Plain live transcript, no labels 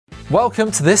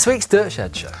Welcome to this week's Dirt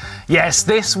Shed Show. Yes,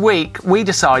 this week we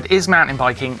decide, is mountain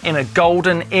biking in a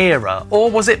golden era,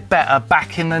 or was it better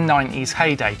back in the 90s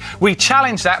heyday? We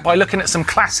challenge that by looking at some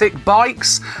classic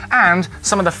bikes and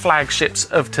some of the flagships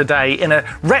of today in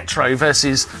a retro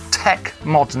versus tech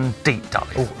modern deep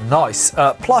dive. Oh, nice.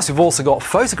 Plus, we've also got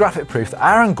photographic proof that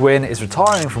Aaron Gwynn is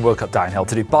retiring from World Cup Downhill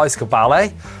to do bicycle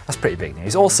ballet. That's pretty big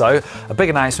news. Also, a big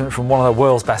announcement from one of the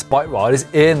world's best bike riders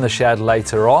in the shed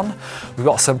later on. We've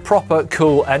got some proper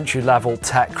cool entry-level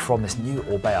tech from this new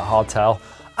Orbea hardtail,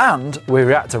 and we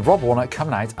react to Orbea Onna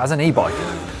coming out as an e-bike.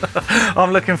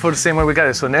 I'm looking forward to seeing where we go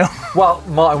this one, Neil. Well,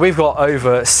 Martin, we've got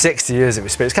over 60 years of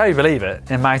experience, can you believe it,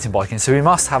 in mountain biking, so we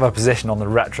must have a position on the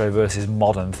retro versus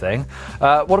modern thing.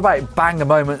 What about banger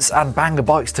moments and banger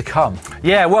bikes to come?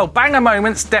 Yeah, well, banger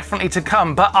moments definitely to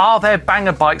come, but are there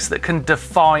banger bikes that can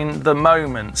define the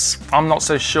moments? I'm not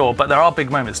so sure, but there are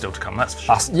big moments still to come, that's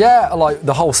for sure. Yeah, like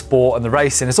the whole sport and the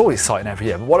racing is always exciting every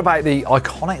year, but what about the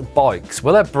iconic bikes?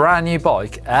 Will a brand new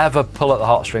bike ever pull at the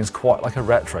heartstrings quite like a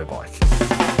retro bike?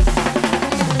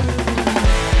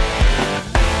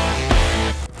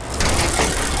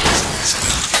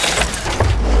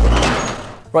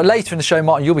 Right, later in the show,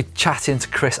 Martin, you'll be chatting to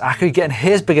Chris Akrigg, getting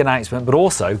his big announcement, but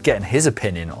also getting his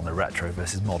opinion on the retro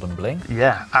versus modern bling.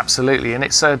 Yeah, absolutely, and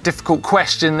it's a difficult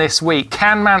question this week.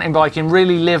 Can mountain biking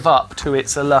really live up to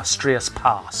its illustrious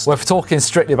past? Well, if we're talking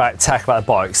strictly about tech, about the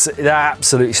bikes, they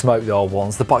absolutely smoke the old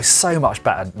ones. The bike's so much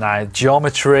better now.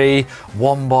 Geometry,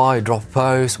 one by, drop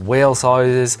post, wheel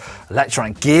sizes,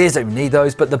 electronic gears, don't even need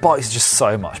those, but the bikes are just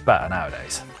so much better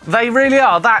nowadays. They really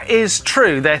are, that is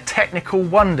true, they're technical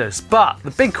wonders, but the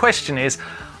big question is,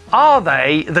 are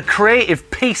they the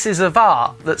creative pieces of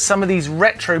art that some of these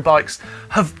retro bikes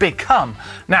have become?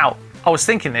 Now, I was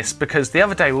thinking this because the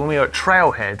other day when we were at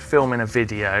Trailhead filming a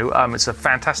video, it's a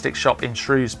fantastic shop in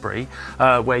Shrewsbury,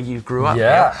 where you grew up.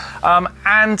 Yeah.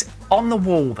 And on the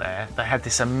wall there, they had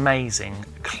this amazing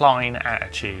Klein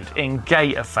Attitude in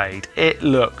gator fade. It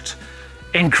looked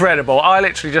incredible. I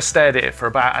literally just stared at it for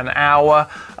about an hour.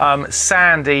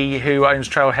 Sandy, who owns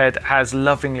Trailhead, has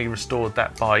lovingly restored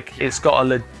that bike. It's got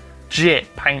a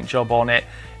legit paint job on it.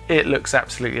 It looks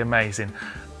absolutely amazing.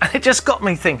 And it just got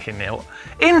me thinking, Neil,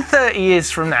 in 30 years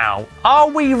from now, are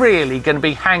we really going to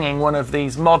be hanging one of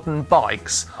these modern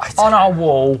bikes on our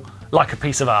wall like a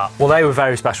piece of art? Well, they were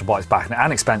very special bikes back then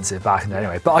and expensive back then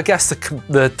anyway. But I guess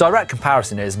the direct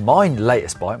comparison is my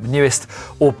latest bike, my newest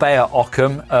Orbea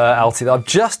Onna LT that I've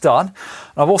just done. And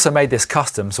I've also made this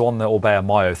custom, so on the Orbea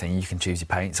Myo thing, you can choose your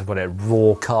paints. I've got it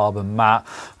raw carbon matte,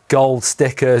 gold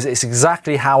stickers. It's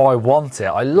exactly how I want it.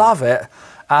 I love it.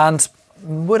 And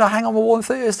would I hang on my wall in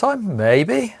 30 years' time?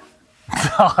 Maybe.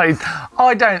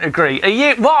 I don't agree.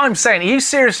 What I'm saying, are you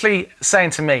seriously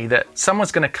saying to me that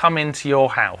someone's going to come into your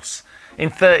house in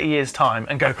 30 years' time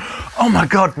and go, oh my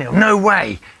God, Neil, no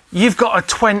way, you've got a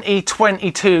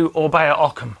 2022 Orbea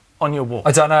Onna on your wall?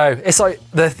 I don't know. It's like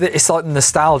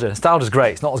nostalgia. Nostalgia's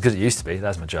great. It's not as good as it used to be.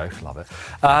 There's my joke. Love it.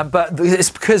 But it's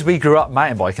because we grew up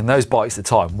mountain biking. Those bikes at the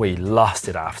time we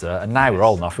lusted after, and now we're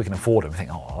old enough we can afford them. We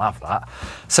think, oh, I'll have that.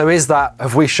 So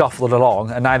have we shuffled along,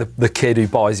 and now the kid who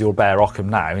buys the Orbea Onna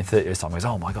now in 30 years' time goes,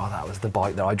 oh my God, that was the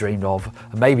bike that I dreamed of,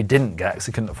 and maybe didn't get because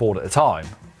he couldn't afford it at the time.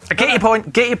 Get your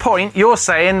point, get your point. You're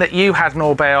saying that you had an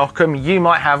Orbea Onna, you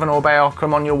might have an Orbea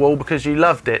Onna on your wall because you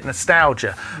loved it,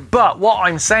 nostalgia. But what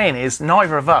I'm saying is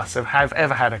neither of us have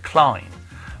ever had a Klein.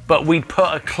 But we'd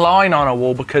put a Klein on a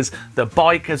wall because the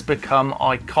bike has become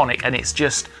iconic and it's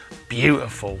just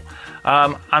beautiful.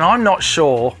 And I'm not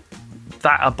sure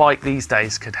that a bike these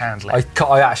days could handle it.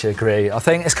 I actually agree. I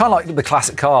think it's kind of like the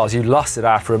classic cars. You lusted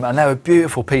after them and they're a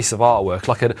beautiful piece of artwork,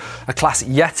 like a classic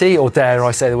Yeti, or dare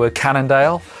I say the word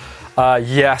Cannondale.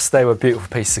 Yes, they were a beautiful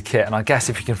piece of kit, and I guess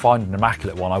if you can find an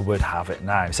immaculate one, I would have it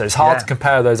now. So it's hard to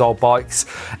compare those old bikes.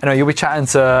 Anyway, you'll be chatting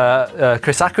to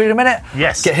Chris Akrigg in a minute.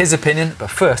 Yes. Get his opinion,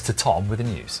 but first to Tom with the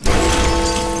news.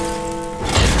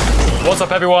 What's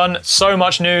up, everyone? So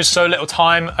much news, so little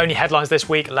time. Only headlines this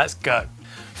week. Let's go.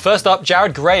 First up,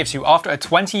 Jared Graves, who after a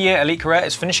 20-year elite career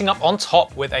is finishing up on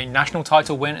top with a national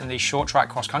title win in the short track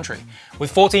cross country.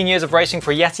 With 14 years of racing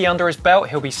for Yeti under his belt,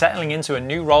 he'll be settling into a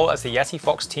new role as the Yeti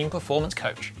Fox team performance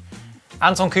coach.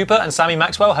 Anton Cooper and Sammy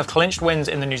Maxwell have clinched wins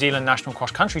in the New Zealand National Cross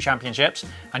Country Championships,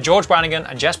 and George Brannigan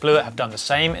and Jess Blewett have done the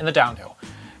same in the downhill.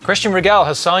 Christian Rigel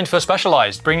has signed for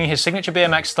Specialized, bringing his signature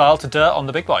BMX style to dirt on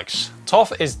the big bikes.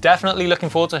 Toff is definitely looking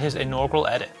forward to his inaugural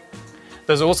edit.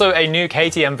 There's also a new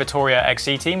KTM Vittoria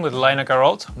XC team with Lena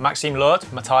Garolt, Maxime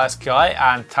Loert, Matthias Guy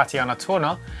and Tatiana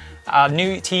Turner. A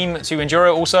new team to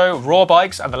Enduro also, Raw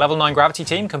Bikes and the Level 9 Gravity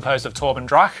team composed of Torben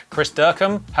Drach, Chris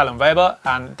Durkham, Helen Weber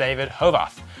and David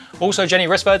Hovath. Also, Jenny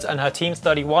Rissberg and her Team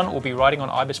 31 will be riding on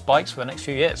Ibis bikes for the next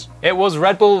few years. It was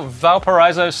Red Bull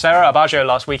Valparaiso Serra Abaggio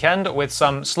last weekend. With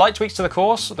some slight tweaks to the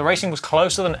course, the racing was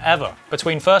closer than ever.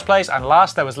 Between first place and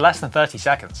last, there was less than 30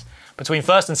 seconds. Between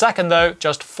first and second, though,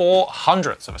 just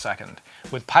 0.04 of a second,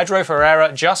 with Pedro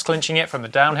Ferreira just clinching it from the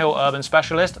downhill urban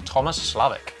specialist Thomas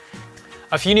Slavic.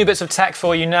 A few new bits of tech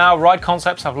for you now. Ride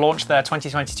Concepts have launched their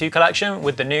 2022 collection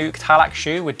with the new Talac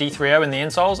shoe with D3O in the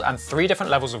insoles and 3 different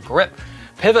levels of grip.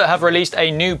 Pivot have released a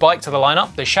new bike to the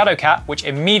lineup, the Shadow Cat, which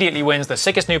immediately wins the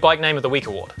Sickest New Bike Name of the Week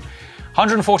award.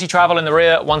 140 travel in the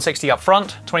rear, 160 up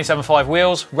front, 27.5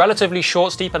 wheels, relatively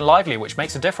short, steep and lively, which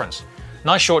makes a difference.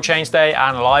 Nice short chainstay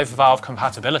and live valve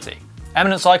compatibility.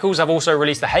 Eminent Cycles have also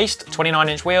released the Haste,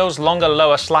 29-inch wheels, longer,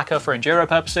 lower, slacker for enduro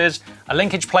purposes, a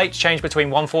linkage plate to change between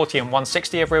 140 and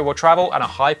 160 of rear-wheel travel, and a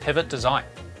high pivot design.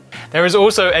 There is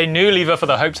also a new lever for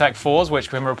the Hopetech 4s, which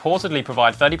can reportedly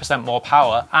provide 30% more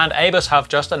power, and Abus have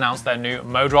just announced their new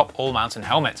Modrop all-mountain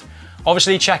helmet.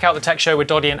 Obviously, check out the tech show with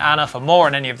Doddy and Anna for more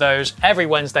on any of those every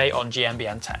Wednesday on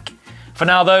GMBN Tech. For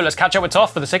now, though, let's catch up with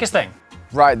Toff for the sickest thing.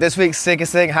 Right, this week's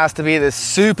sickest thing has to be this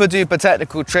super duper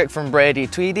technical trick from Brady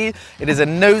Tweedy. It is a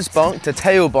nose bonk to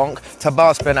tail bonk to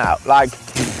bar spin out, like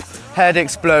head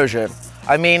explosion.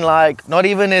 I mean, like, not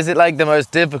even is it like the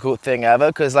most difficult thing ever,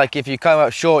 because like if you come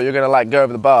up short, you're gonna like go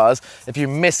over the bars. If you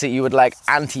miss it, you would like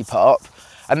anti-pop.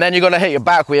 And then you're gonna hit your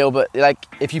back wheel, but like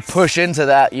if you push into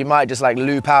that, you might just like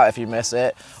loop out if you miss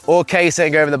it, or case it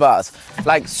and go over the bars.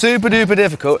 Like super duper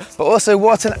difficult, but also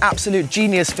what an absolute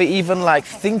genius for even like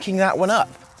thinking that one up.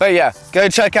 But yeah, go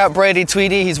check out Brady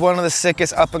Tweedy. He's one of the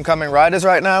sickest up and coming riders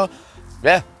right now.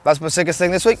 Yeah, that's my sickest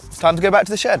thing this week. Time to go back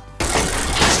to the shed.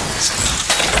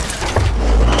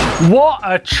 What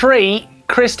a treat.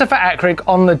 Christopher Akrigg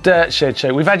on the Dirt Shed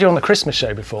Show. We've had you on the Christmas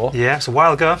show before. Yeah, it's a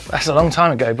while ago. That's a long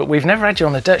time ago, but we've never had you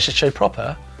on the Dirt Shed Show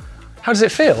proper. How does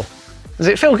it feel? Does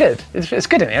it feel good? It's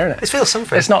good in here, isn't it? It feels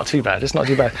something. It's not too bad, it's not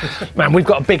too bad. Man, we've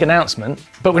got a big announcement,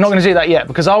 but we're not going to do that yet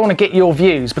because I want to get your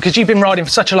views, because you've been riding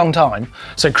for such a long time.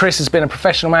 So Chris has been a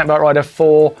professional mountain bike rider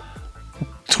for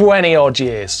 20 odd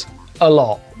years. A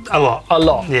lot. A lot. A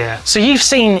lot. Yeah. So you've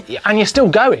seen, and you're still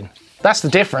going. That's the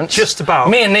difference. Just about.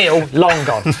 Me and Neil, long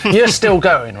gone. You're still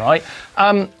going, right?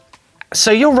 So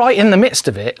you're right in the midst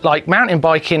of it. Like, mountain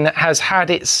biking has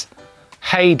had its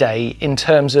heyday in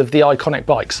terms of the iconic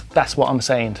bikes. That's what I'm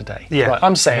saying today. Yeah. Right,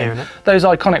 I'm saying those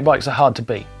iconic bikes are hard to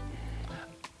beat.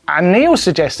 And Neil's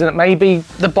suggesting that maybe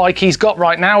the bike he's got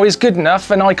right now is good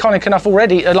enough and iconic enough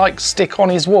already to like stick on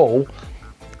his wall.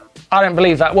 I don't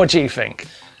believe that. What do you think?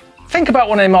 Think about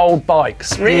one of them old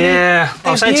bikes. Really? Yeah,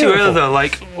 I was saying to you earlier though,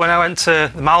 like when I went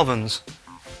to the Malverns,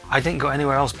 I didn't go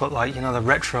anywhere else but like, you know, the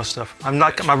retro stuff. I'm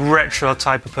like a retro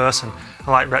type of person.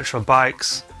 I like retro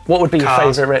bikes. What would be your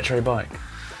favourite retro bike?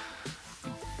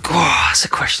 Oh, that's a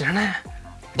question, isn't it?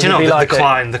 Do you know the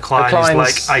Climb? The Climb is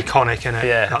like iconic, innit?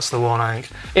 Yeah. That's the one, I think.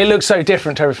 It looks so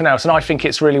different to everything else, and I think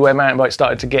it's really where mountain bikes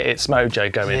started to get its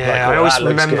mojo going. Yeah, like, I always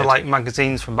remember like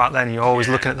magazines from back then. You're always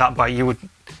looking at that bike. You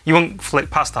wouldn't flick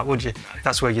past that, would you?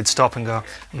 That's where you'd stop and go.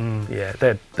 Yeah,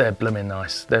 they're blooming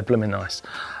nice. They're blooming nice.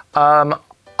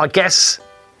 I guess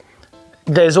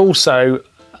there's also,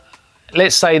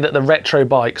 let's say that the retro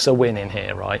bikes are winning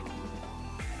here, right?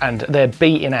 And they're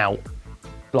beating out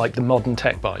like the modern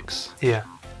tech bikes. Yeah.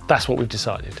 That's what we've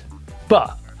decided.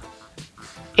 But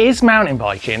is mountain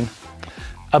biking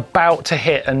about to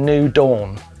hit a new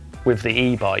dawn with the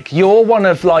e-bike? You're one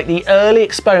of like the early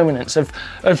exponents of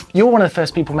you're one of the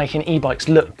first people making e-bikes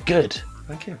look good.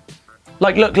 Thank you.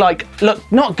 Look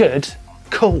not good,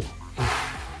 cool.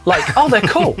 Like, oh, they're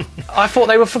cool. I thought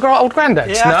they were for old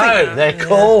granddads. Yeah, no, they're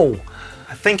cool.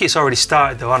 I think it's already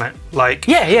started though, hasn't it? Like,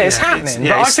 yeah, it's happening.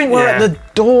 But I think we're at the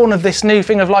dawn of this new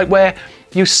thing of like where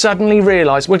you suddenly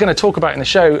realise, we're going to talk about in the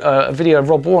show a video of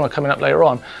Rob Warner coming up later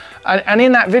on. And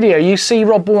in that video, you see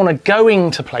Rob Warner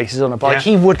going to places on a bike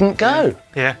he wouldn't go.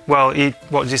 Yeah, well,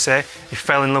 what did you say? He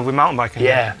fell in love with mountain biking.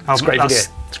 Yeah, it's a great video.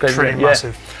 It's great pretty video.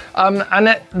 massive. And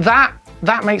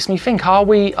that makes me think, are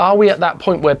we at that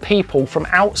point where people from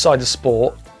outside the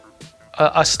sport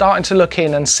are starting to look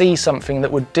in and see something that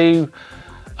would do,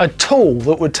 a tool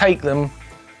that would take them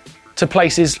to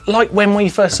places like when we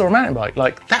first saw a mountain bike,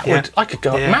 like that I could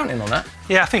go up a mountain on that.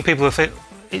 Yeah, I think people will think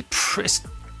it's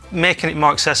making it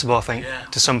more accessible, I think,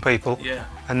 to some people,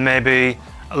 and maybe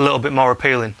a little bit more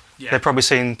appealing. They're probably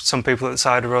seeing some people at the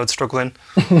side of the road struggling,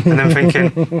 and then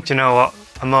thinking, do you know what,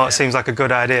 a motor seems like a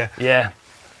good idea. Yeah,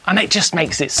 and it just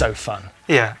makes it so fun.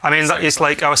 Yeah, I mean, it's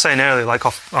like I was saying earlier, like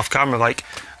off camera, like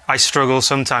I struggle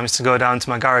sometimes to go down to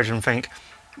my garage and think,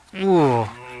 ooh,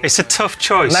 It's a tough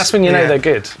choice. And that's when you know they're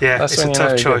good. Yeah, that's it's a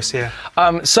tough choice, yeah.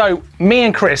 So me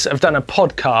and Chris have done a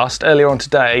podcast earlier on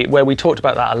today where we talked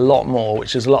about that a lot more,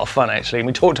 which is a lot of fun actually. And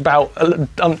we talked about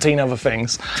umpteen other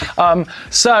things.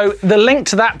 So the link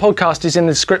to that podcast is in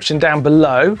the description down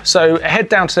below. So head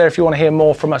down to there if you want to hear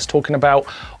more from us talking about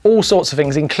all sorts of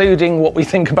things, including what we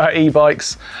think about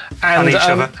e-bikes and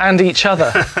each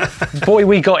other. Boy,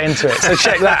 we got into it, so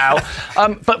check that out.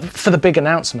 But for the big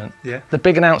announcement,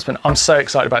 I'm so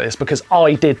excited about this because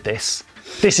I did this.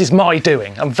 This is my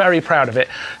doing. I'm very proud of it.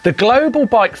 The Global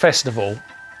Bike Festival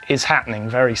is happening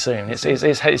very soon.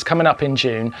 It's coming up in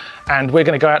June, and we're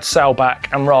going to go out to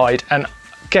Sailback and ride. And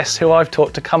guess who I've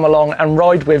taught to come along and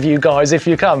ride with you guys if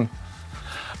you come?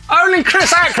 Only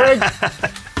Chris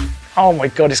Akrigg! Oh my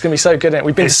God, it's going to be so good, isn't it?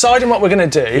 We've been deciding what we're going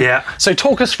to do. Yeah. So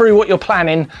talk us through what you're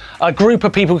planning a group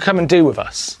of people to come and do with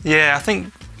us. Yeah, I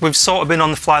think we've sort of been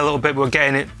on the fly a little bit. We're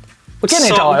getting it. We're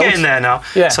getting there now.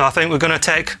 Yeah. So I think we're going to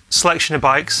take selection of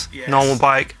bikes, normal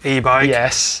bike, e-bike,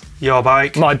 yes, your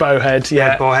bike, my bowhead,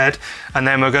 yeah, bowhead, and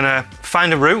then we're going to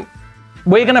find a route.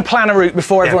 We're going to plan a route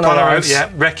before everyone arrives.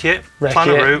 Wreck it, plan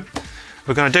a route.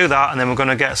 We're going to do that, and then we're going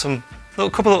to get some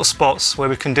couple little spots where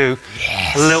we can do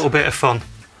a little bit of fun.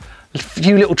 A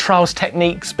few little trials,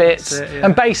 techniques, bits,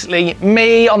 and basically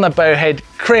me on the bowhead,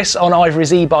 Chris on either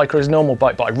his e-bike or his normal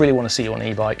bike, but I really want to see you on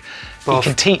e-bike. He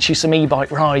can teach you some e-bike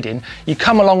riding. You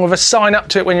come along with us, sign up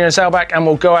to it when you're in Sailback, and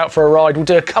we'll go out for a ride. We'll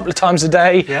do a couple of times a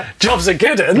day. Yeah. Jobs are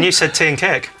good. And you said tea and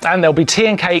cake. And there'll be tea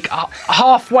and cake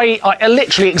halfway,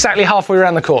 literally exactly halfway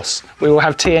around the course. We will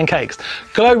have tea and cakes.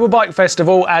 Global Bike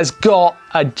Festival has got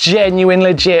a genuine,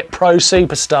 legit pro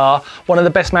superstar, one of the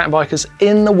best mountain bikers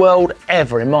in the world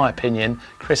ever, in my opinion.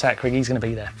 Chris Akrigg, he's going to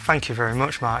be there. Thank you very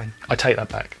much, Martyn. I take that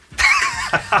back.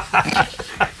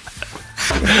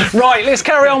 Right, let's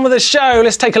carry on with the show.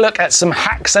 Let's take a look at some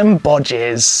hacks and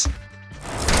bodges.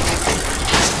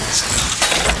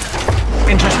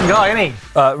 Interesting guy, isn't he?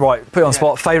 Right, put it on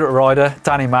spot. Favourite rider,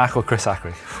 Danny Mack or Chris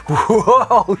Akrigg?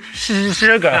 Whoa,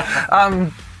 sugar.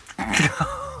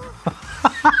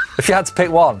 If you had to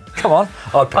pick one, come on,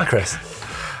 I'd pick Chris.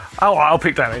 Oh, I'll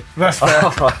pick Danny. That's fair.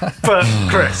 But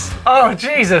Chris. Oh,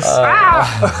 Jesus.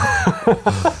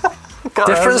 God,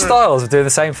 different styles of doing the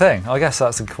same thing. I guess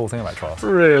that's the cool thing about trials.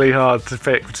 Really hard to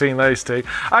pick between those two.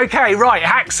 Okay, right,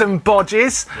 hacks and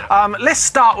bodges. Let's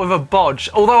start with a bodge,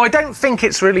 although I don't think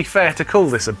it's really fair to call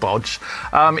this a bodge.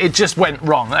 It just went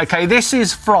wrong. Okay, this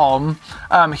is from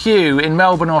Hugh in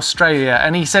Melbourne, Australia,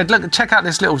 and he said, look, check out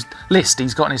this little list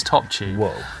he's got in his top tube.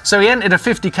 Whoa. So he entered a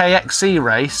 50k XC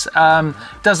race,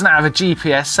 doesn't have a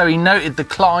GPS, so he noted the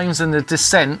climbs and the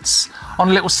descents on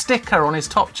a little sticker on his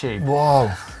top tube.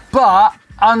 Whoa. But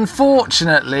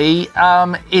unfortunately,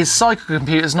 his cycle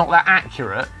computer's not that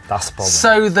accurate. That's the problem.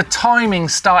 So the timing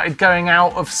started going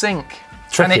out of sync.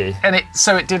 Tricky.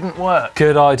 So it didn't work.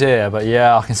 Good idea, but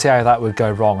yeah, I can see how that would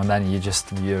go wrong, and then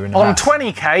you're in a On mess.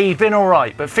 20k, he'd been all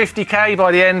right, but 50k,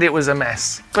 by the end, it was a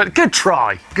mess. But good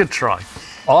try, good try.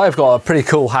 I've got a pretty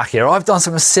cool hack here. I've done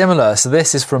something similar. So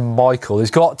this is from Michael,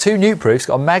 who's got two Newt proofs,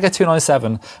 got a Mega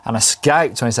 297 and a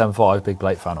Scout 27.5, big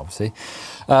Blake fan, obviously.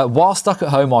 While stuck at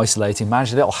home isolating,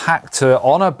 managed a little hack to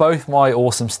honour both my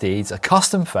awesome steeds, a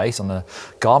custom face on the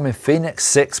Garmin Phoenix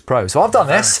 6 Pro. So I've done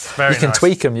this. Very you can nice.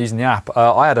 tweak them using the app.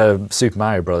 I had a Super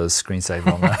Mario Brothers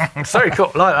screensaver on there. It's very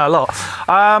cool, like that a lot.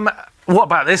 What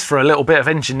about this for a little bit of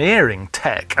engineering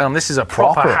tech? This is a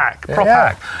proper hack,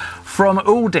 hack. From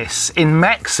Uldis in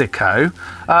Mexico,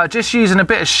 just using a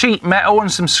bit of sheet metal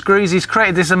and some screws, he's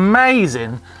created this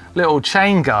amazing little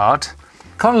chain guard.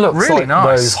 Kind of looks really like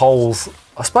nice. those holes.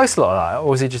 I suppose to look like that,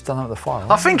 or has he just done that with a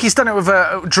file? I think he's done it with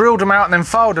drilled them out and then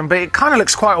filed them, but it kind of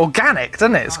looks quite organic,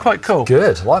 doesn't it? It's quite cool.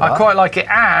 Good, I like that. I quite like it.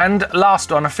 And last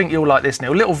one, I think you'll like this,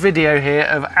 Neil. Little video here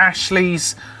of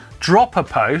Ashley's dropper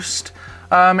post.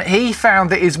 He found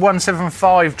that his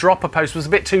 175 dropper post was a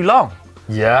bit too long.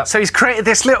 Yeah. So he's created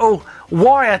this little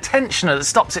wire tensioner that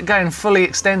stops it going fully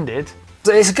extended.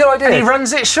 It's a good idea. And he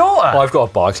runs it shorter. I've got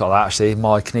a bike like that actually.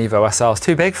 My Kenevo SL is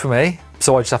too big for me,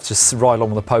 so I just have to ride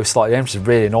along with the post slightly, which is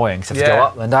really annoying because you have to go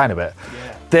up and down a bit.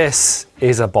 Yeah. This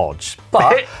is a bodge.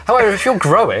 But, however, if you're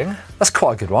growing, that's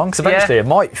quite a good one, because eventually it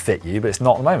might fit you, but it's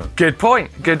not at the moment. Good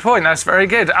point, that's very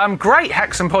good. Great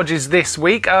hacks and bodges this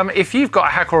week. If you've got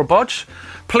a hack or a bodge,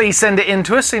 please send it in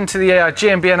to us, into the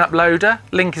GMBN uploader.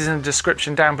 Link is in the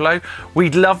description down below.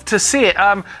 We'd love to see it.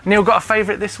 Neil, got a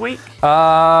favourite this week?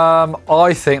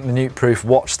 I think the Newt Proof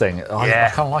watch thing. I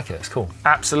kind of like it, it's cool.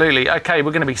 Absolutely. Okay,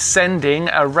 we're going to be sending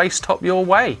a race top your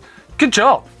way. Good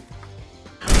job.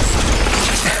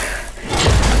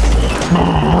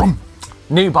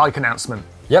 New bike announcement.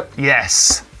 Yep.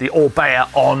 Yes, the Orbea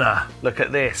Onna. Look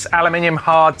at this. Aluminium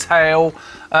hardtail.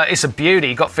 It's a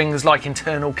beauty. Got things like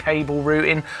internal cable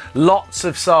routing. Lots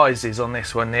of sizes on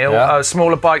this one, Neil. Yeah.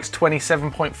 Smaller bikes,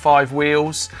 27.5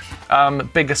 wheels.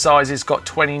 Bigger sizes got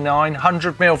 29.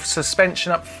 100mm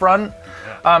suspension up front.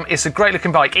 It's a great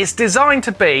looking bike. It's designed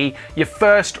to be your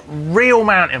first real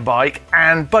mountain bike,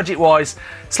 and budget-wise,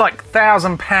 it's like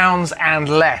 £1,000 and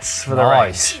less for the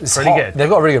range. It's pretty hot. good. They've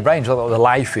got a really good range. I've got the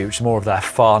Leifu, which is more of their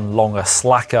fun, longer,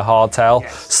 slacker hardtail.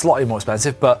 Yes. Slightly more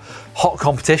expensive, but hot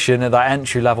competition at that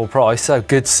entry-level price. So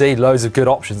good to see loads of good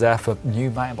options there for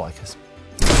new mountain bikers.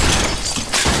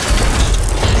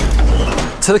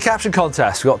 To the caption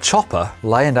contest, we got Chopper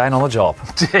laying down on the job.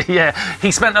 Yeah,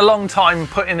 he spent a long time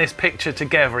putting this picture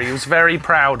together. He was very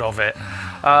proud of it,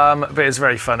 but it's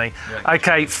very funny. Yeah.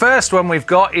 Okay, first one we've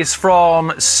got is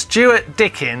from Stuart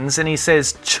Dickens, and he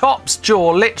says, Chop's jaw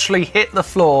literally hit the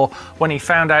floor when he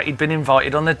found out he'd been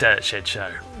invited on the Dirt Shed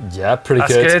show. Yeah, pretty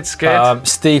That's good. good, it's good.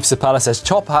 Steve Sapella says,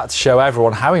 Chopper had to show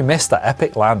everyone how he missed that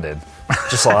epic landing.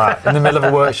 Just like that, in the middle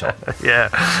of a workshop. Yeah.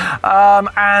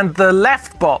 And the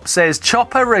left bop says,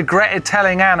 Chopper regretted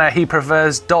telling Anna he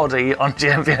prefers Doddy on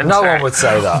GMBN. No one would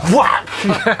say that. Whack!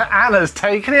 Anna's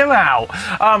taking him out.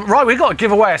 Right, we've got to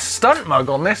give away a stunt mug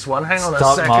on this one. Hang on a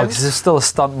second. Stunt mug. There's still a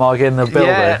stunt mug in the building.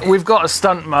 Yeah, we've got a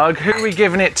stunt mug. Who are we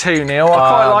giving it to, Neil? I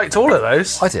quite liked all of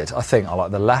those. I did. I think I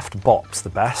like the left bop's the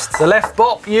best. The left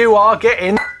bop, you are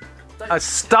getting a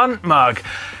stunt mug.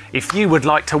 If you would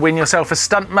like to win yourself a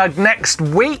stunt mug next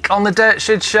week on the Dirt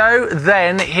Shed show,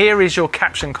 then here is your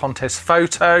caption contest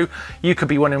photo. You could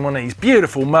be winning one of these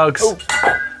beautiful mugs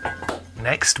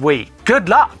next week. Good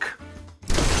luck.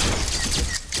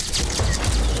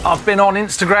 I've been on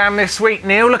Instagram this week,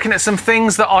 Neil, looking at some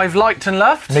things that I've liked and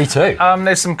loved. Me too.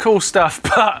 There's some cool stuff,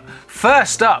 but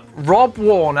first up, Rob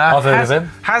Warner I've heard of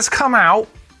him. has come out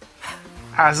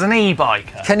as an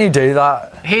e-biker. Can you do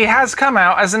that? He has come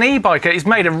out as an e-biker. He's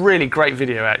made a really great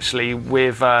video actually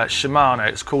with Shimano.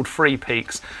 It's called Free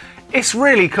Peaks. It's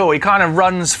really cool. He kind of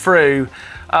runs through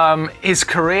his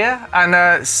career, and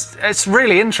it's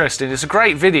really interesting. It's a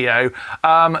great video,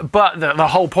 but the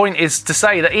whole point is to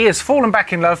say that he has fallen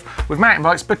back in love with mountain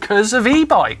bikes because of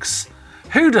e-bikes.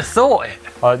 Who'd have thought it?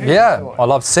 Yeah, I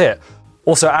love to see it.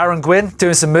 Also, Aaron Gwynn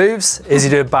doing some moves. Is he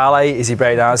doing ballet? Is he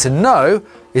breakdancing? No,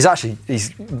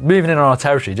 he's moving in on our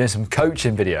territory, doing some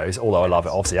coaching videos, although I love it.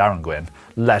 Obviously, Aaron Gwynn,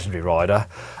 legendary rider.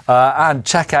 And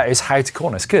check out his How to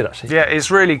Corner. It's good, actually. Yeah,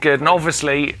 it's really good. And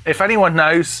obviously, if anyone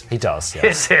knows, he does. Yeah.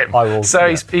 It's him. I will. So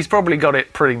yeah. he's probably got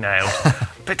it pretty nailed.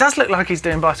 But it does look like he's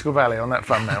doing bicycle ballet on that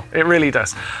thumbnail. It really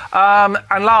does. And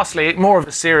lastly, more of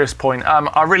a serious point.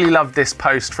 I really loved this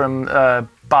post from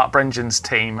Bart Brenjan's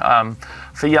team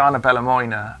for Jana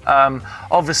Belamoina.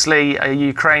 Obviously a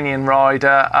Ukrainian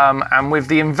rider, and with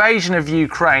the invasion of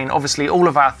Ukraine, obviously all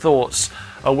of our thoughts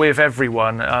are with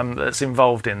everyone that's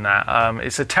involved in that.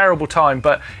 It's a terrible time,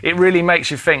 but it really makes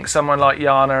you think, someone like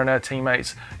Jana and her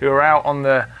teammates who are out on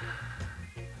the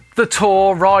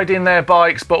tour, riding their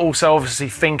bikes, but also obviously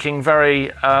thinking very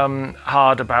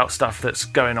hard about stuff that's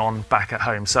going on back at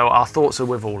home. So our thoughts are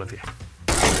with all of you.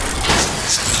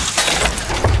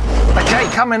 Okay,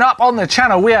 coming up on the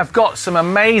channel, we have got some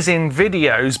amazing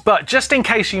videos, but just in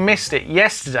case you missed it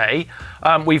yesterday,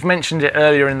 we've mentioned it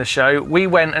earlier in the show, we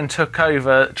went and took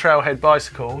over Trailhead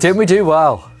Bicycles. Didn't we do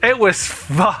well? It was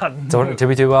fun. Did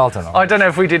we do well? I don't know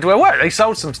if we did well. Well, they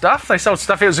sold some stuff.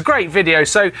 It was a great video.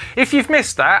 So if you've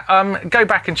missed that, go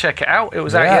back and check it out. It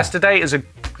was out yesterday.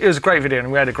 It was a great video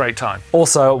and we had a great time.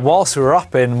 Also, whilst we were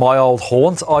up in my old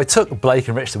haunt, I took Blake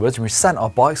and Rich to the woods and we sent our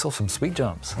bikes off some sweet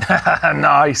jumps.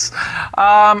 Nice.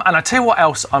 And I tell you what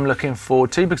else I'm looking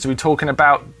forward to, because we're talking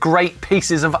about great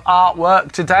pieces of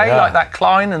artwork today, like that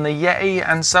Klein and the Yeti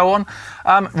and so on.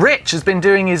 Rich has been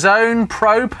doing his own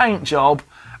pro paint job,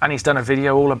 and he's done a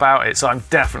video all about it, so I'm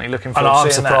definitely looking forward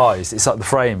to seeing that. And I'm surprised. It's like the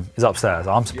frame is upstairs.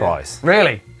 I'm surprised. Yeah.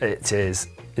 Really? It is.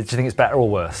 Do you think it's better or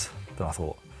worse than I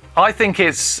thought? I think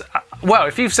it's, well,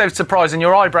 if you've said surprise and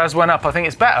your eyebrows went up, I think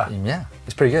it's better. Yeah,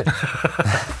 it's pretty good.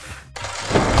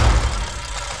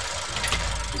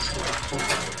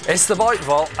 It's the Bike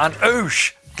Vault and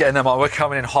oosh, getting them on. We're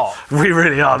coming in hot. We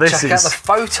really are. Check out the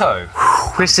photo.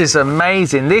 This is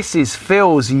amazing. This is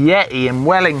Phil's Yeti in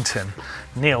Wellington.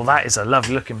 Neil, that is a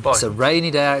lovely looking bike. It's a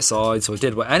rainy day outside, so I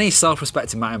did what any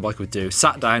self-respecting mountain bike would do.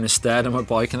 Sat down and stared at my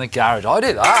bike in the garage. I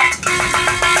did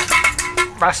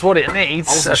that. That's what it needs.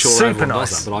 I wasn't sure super everyone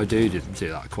nice. does that, but I do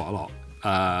that quite a lot.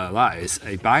 That is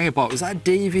a banger bike. Was that a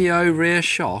DVO rear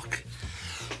shock?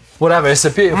 Whatever, it's a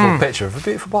beautiful picture of a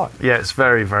beautiful bike. Yeah, it's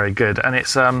very, very good. And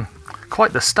it's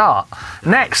Quite the start.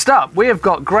 Next up, we have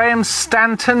got Graham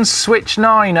Stanton Switch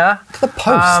 9er. The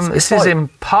post. This is in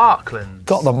Parkland.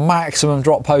 Got the maximum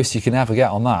drop post you can ever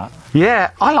get on that.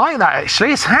 Yeah, I like that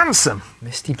actually. It's handsome.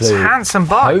 Misty blue. It's a handsome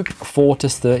bike. Hope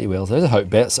Fortis 30 wheels. Those are Hope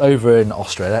bits. Over in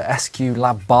Australia, SQ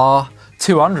Lab Bar,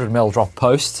 200mm drop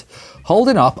post,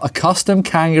 holding up a custom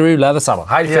kangaroo leather saddle.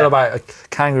 How do you feel about a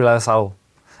kangaroo leather saddle?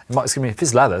 If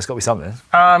it's leather, it's got to be something.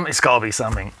 It's got to be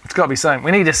something. It's got to be something.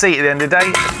 We need a seat at the end of the day.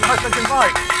 Nice looking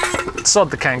bike. Sod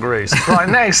the kangaroos. Right,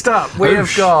 next up, we have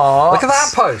got... Look at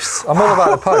that post. I'm all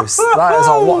about the post. That is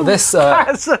on this...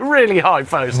 that's a really high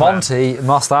post. Monty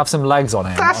must have some legs on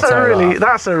him. That's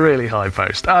a really high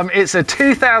post. It's a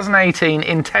 2018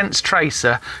 Intense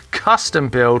Tracer custom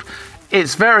build.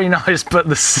 It's very nice, but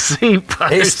the seat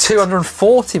post... It's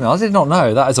 240mm. I did not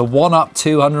know. That is a one-up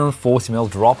 240mm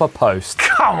dropper post.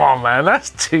 Come on, man. That's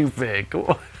too big.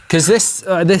 Because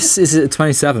this is a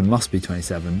 27, must be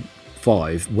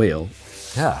 27.5 wheel.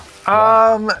 Yeah.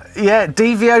 Yeah,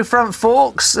 DVO front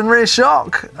forks and rear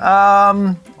shock.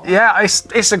 Yeah,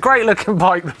 it's a great looking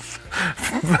bike.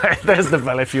 There's the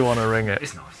bell if you want to ring it.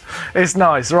 It's nice. It's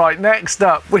nice. Right, next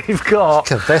up we've got...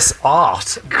 Look at this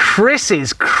art.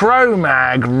 Chris's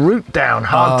Chromag root down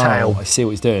hardtail. I see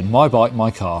what he's doing. My bike,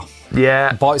 my car.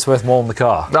 Yeah. The bike's worth more than the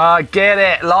car. I get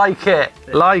it. Like it.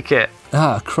 Like it.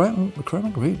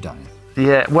 Chromag root down.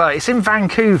 Yeah, well, it's in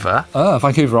Vancouver. Oh,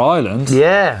 Vancouver Island.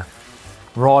 Yeah.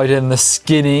 Riding the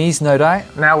skinnies, no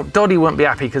doubt. Now, Doddy wouldn't be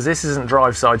happy because this isn't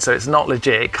drive side, so it's not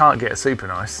legit. It can't get a super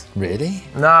nice. Really?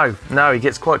 No, he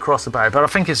gets quite cross about it, but I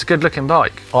think it's a good looking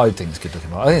bike. I think it's a good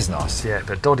looking bike. I think it's nice. Yeah,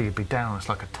 but Doddy would be down. It's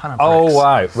like a ton of bricks. Oh,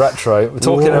 wow. Retro. We're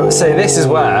talking about, see, this is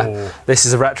where, this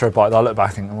is a retro bike that I look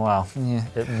back and think, wow, yeah,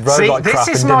 it rode like crap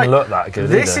and didn't look that good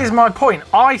This is my point.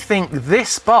 I think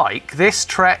this bike, this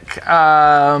Trek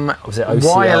was it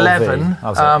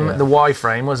Y11, the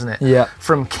Y-frame, wasn't it? Yeah.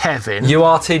 From Kevin.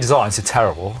 URT designs are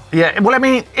terrible. Yeah, well, I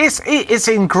mean, it's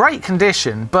in great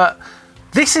condition, but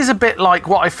this is a bit like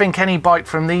what I think any bike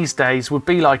from these days would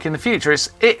be like in the future.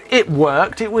 It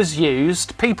worked, it was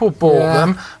used, people bought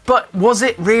them, but was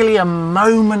it really a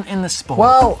moment in the sport?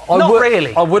 Well, not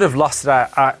really. I would have lusted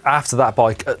out after that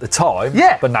bike at the time,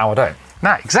 but now I don't.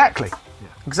 No, exactly.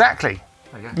 Exactly.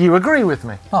 You agree with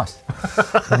me? Nice.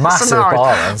 Massive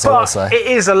bar then, so I'll say. It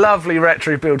is a lovely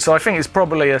retro build, so I think it's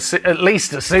probably at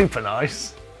least a super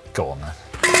nice. Go on then.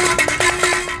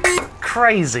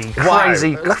 Crazy.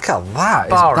 Look at that.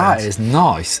 That is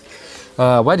nice.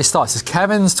 Where did it start? It says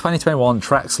Kevin's 2021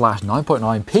 Trek /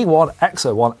 9.9 P1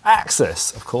 X01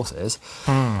 Axis. Of course it is.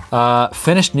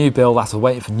 Finished new build after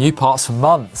waiting for new parts for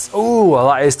months. Ooh, well,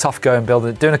 that is tough going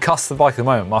building. Doing a custom bike at the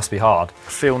moment must be hard.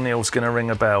 Phil Neal's going to ring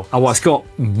a bell. Oh, well, it's got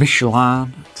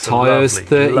Michelin tyres,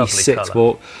 36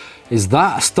 volt. Is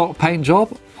that a stock paint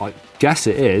job? I guess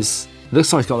it is.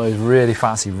 Looks like it's got those really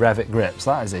fancy Revit grips.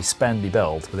 That is a spendy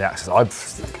build with the Axis. I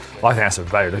think that's a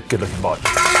very good looking bike.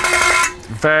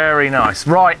 Very nice.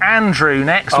 Right, Andrew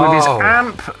next with his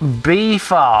AMP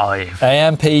B5.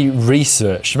 AMP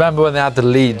Research. Remember when they had the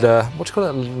lead, what do you call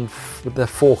it, with the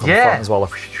fork on the front as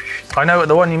well? I know what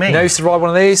the one you mean. You know who used to ride one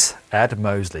of these? Ed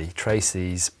Mosley,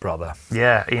 Tracy's brother.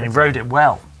 Yeah, and he rode it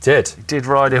well. He did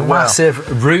ride it well.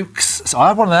 Massive Rooks. So I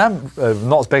had one of them,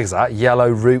 not as big as that, yellow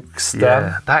Rooks.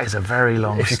 Yeah, that is a very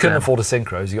long If you couldn't afford a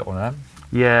Synchros, you got one of them.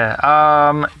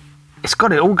 Yeah, it's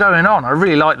got it all going on. I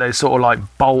really like those sort of like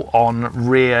bolt-on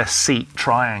rear seat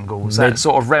triangles. That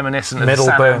sort of reminiscent of middle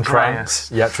San burn Andreas.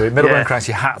 cranks. Yeah, true. Middle burn cranks,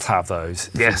 you had to have those.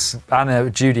 Yes. And a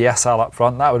Judy SL up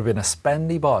front. That would have been a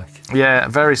spendy bike. Yeah,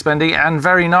 very spendy and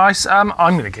very nice. I'm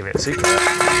going to give it a super.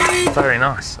 Very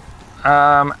nice.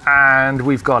 And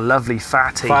we've got a lovely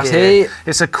fatty here.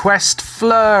 It's a Quest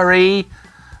Flurry.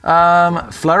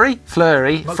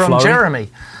 Flurry from Jeremy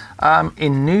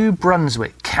in New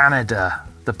Brunswick, Canada.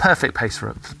 The perfect place for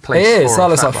it is. That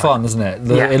looks like fun, doesn't it?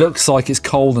 It looks like it's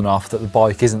cold enough that the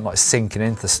bike isn't like sinking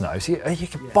into the snow, so you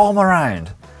can bomb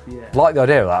around. Like the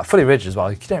idea of that. Fully rigid as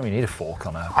well. You don't really need a fork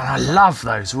on it. And I love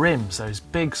those rims, those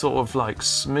big sort of like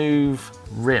smooth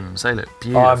rims. They look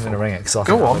beautiful. I'm going to ring it because I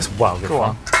think that looks well good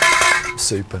fun.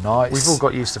 Super nice. We've all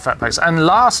got used to fat bikes. And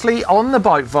lastly, on the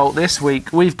Bike Vault this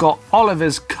week, we've got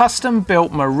Oliver's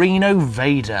custom-built Merino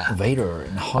Vader. Vader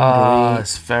in Hungary.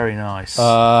 It's very nice.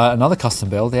 Another custom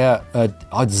build, I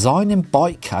designed in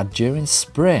bike CAD during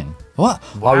spring. What?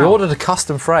 Wow. I ordered a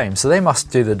custom frame, so they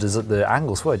must do the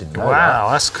angles for it. I didn't know that. Wow,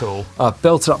 that's cool. I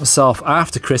built it up myself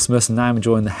after Christmas, and now I'm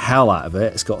enjoying the hell out of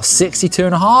it. It's got a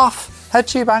 62.5. Head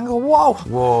tube angle, whoa.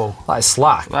 Whoa. That is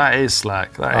slack. That is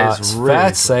slack. That is It's really fair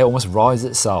to say it almost rides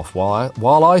itself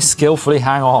while I skillfully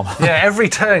hang on. Yeah, every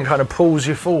turn kind of pulls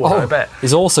you forward, I bet.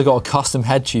 He's also got a custom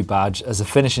head tube badge as a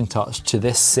finishing touch to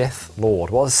this Sith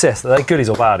Lord. What is Sith? Are they goodies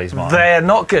or baddies, Martyn? They're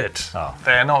not good. Oh.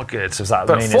 They're not good. So does that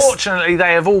but mean fortunately,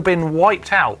 they have all been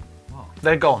wiped out.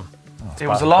 They're gone. It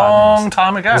was a bad long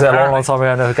time ago. Was it a long time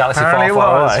ago in a galaxy far,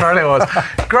 far away? Apparently it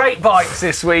was. Great bikes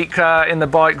this week in the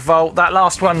Bike Vault. That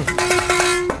last one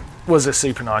was a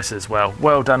super nice as well.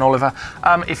 Well done, Oliver.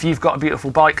 If you've got a beautiful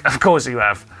bike, of course you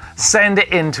have, send it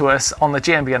in to us on the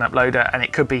GMBN uploader and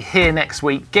it could be here next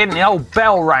week. Getting the old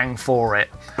bell rang for it.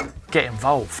 Get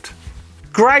involved.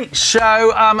 Great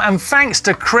show, and thanks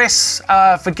to Chris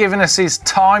for giving us his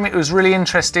time. It was really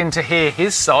interesting to hear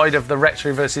his side of the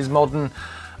retro versus modern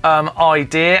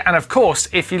idea. And of course,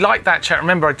 if you like that chat,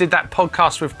 remember I did that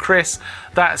podcast with Chris.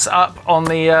 That's up on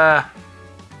the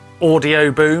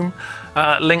Audio Boom.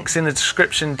 Links in the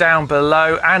description down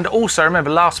below. And also remember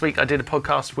last week I did a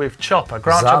podcast with Chopper,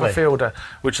 Grant Chopper Fielder,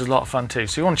 which was a lot of fun too.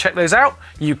 So you want to check those out?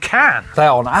 You can. They're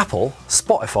on Apple,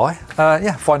 Spotify.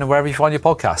 Yeah, find them wherever you find your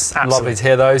podcasts. Absolutely. Lovely to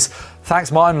hear those.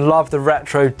 Thanks, Martyn. Love the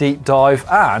retro deep dive.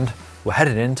 And we're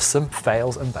heading into some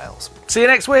fails and bails. See you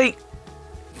next week.